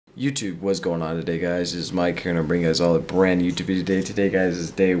YouTube, what's going on today, guys? This is Mike here, and I'm bringing you guys all a brand new YouTube video today. Today, guys, is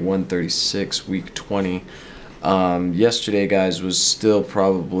day 136, week 20. Yesterday, guys, was still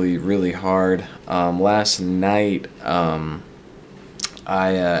probably really hard. Last night, after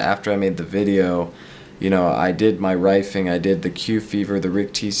I made the video, you know, I did my rifing, I did the Q-Fever, the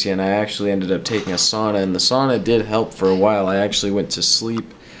Rickettsia, and I actually ended up taking a sauna, and the sauna did help for a while. I actually went to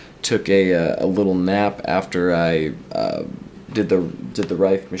sleep, took a little nap after I did the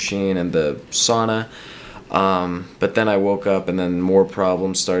Rife machine and the sauna, but then I woke up and then more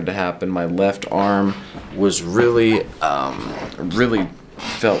problems started to happen. My left arm was really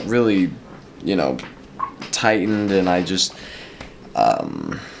felt really, you know, tightened, and I just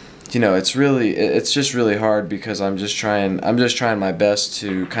you know, it's just really hard because I'm just trying my best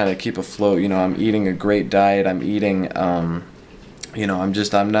to kind of keep afloat. You know, I'm eating a great diet. I'm eating you know,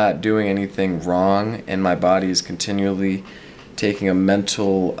 I'm not doing anything wrong, and my body is continually taking a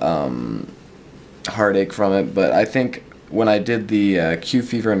mental heartache from it. But I think when I did the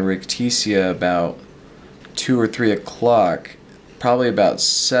Q-Fever and Rickettsia about 2 or 3 o'clock, probably about it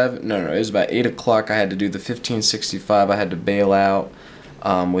was about 8 o'clock, I had to do the 1565. I had to bail out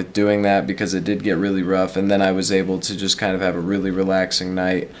with doing that because it did get really rough, and then I was able to just kind of have a really relaxing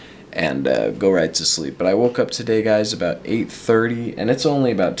night and go right to sleep. But I woke up today, guys, about 8:30, and it's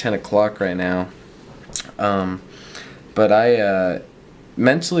only about 10 o'clock right now. But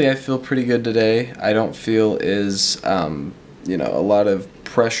mentally I feel pretty good today. I don't feel you know, a lot of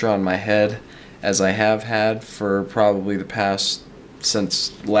pressure on my head as I have had for probably the past,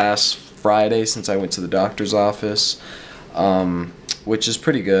 since last Friday, since I went to the doctor's office, which is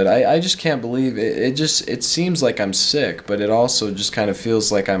pretty good. I just can't believe it. It seems like I'm sick, but it also just kind of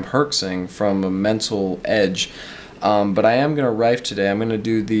feels like I'm herxing from a mental edge. But I am going to rife today. I'm going to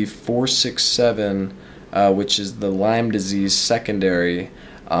do the 467, which is the Lyme disease secondary,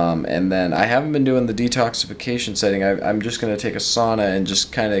 and then I haven't been doing the detoxification setting. I'm just going to take a sauna and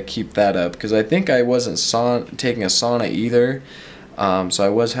just kind of keep that up, because I think I wasn't taking a sauna either, so I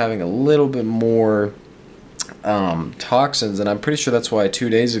was having a little bit more toxins, and I'm pretty sure that's why 2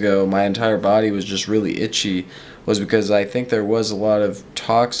 days ago my entire body was just really itchy, was because I think there was a lot of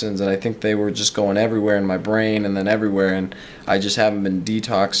toxins, and I think they were just going everywhere in my brain and then everywhere, and I just haven't been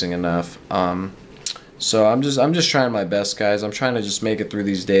detoxing enough. So I'm just trying my best, guys. I'm trying to just make it through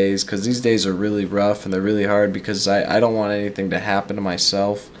these days, because these days are really rough and they're really hard, because I don't want anything to happen to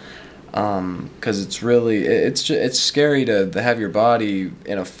myself, because it's scary to have your body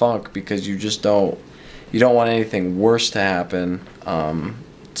in a funk, because you don't want anything worse to happen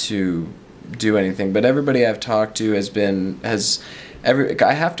to do anything. But everybody I've talked to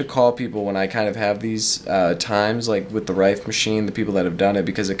I have to call people when I kind of have these times, like with the Rife machine, the people that have done it,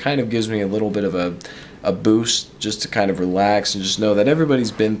 because it kind of gives me a little bit of a boost just to kind of relax and just know that everybody's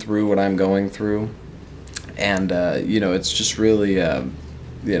been through what I'm going through. And you know, it's just really you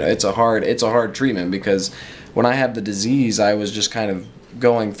know, it's a hard treatment, because when I had the disease, I was just kind of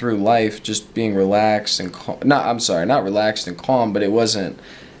going through life just being relaxed and not relaxed and calm, but it wasn't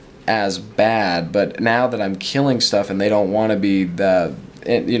as bad. But now that I'm killing stuff and they don't want to be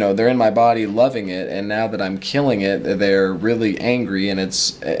you know, they're in my body loving it, and now that I'm killing it, they're really angry, and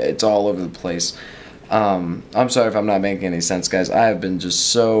it's all over the place. I'm sorry if I'm not making any sense, guys. I have been just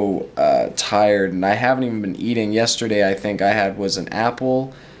so tired, and I haven't even been eating. Yesterday, I think I had was an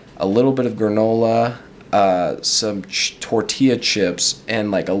apple, a little bit of granola, some tortilla chips, and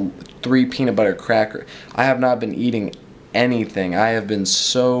like 3 peanut butter crackers. I have not been eating anything. I have been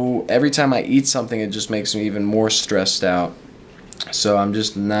so, every time I eat something, it just makes me even more stressed out. So I'm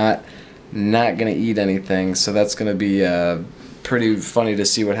just not gonna eat anything. So that's gonna be pretty funny to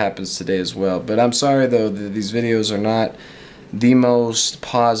see what happens today as well. But I'm sorry though that these videos are not the most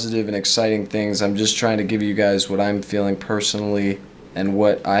positive and exciting things. I'm just trying to give you guys what I'm feeling personally and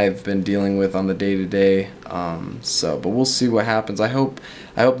what I've been dealing with on the day-to-day. But we'll see what happens. I hope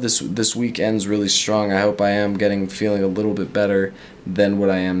this week ends really strong. I hope I am feeling a little bit better than what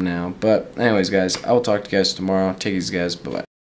I am now. But anyways, guys, I will talk to you guys tomorrow. Take it easy, guys. Bye-bye.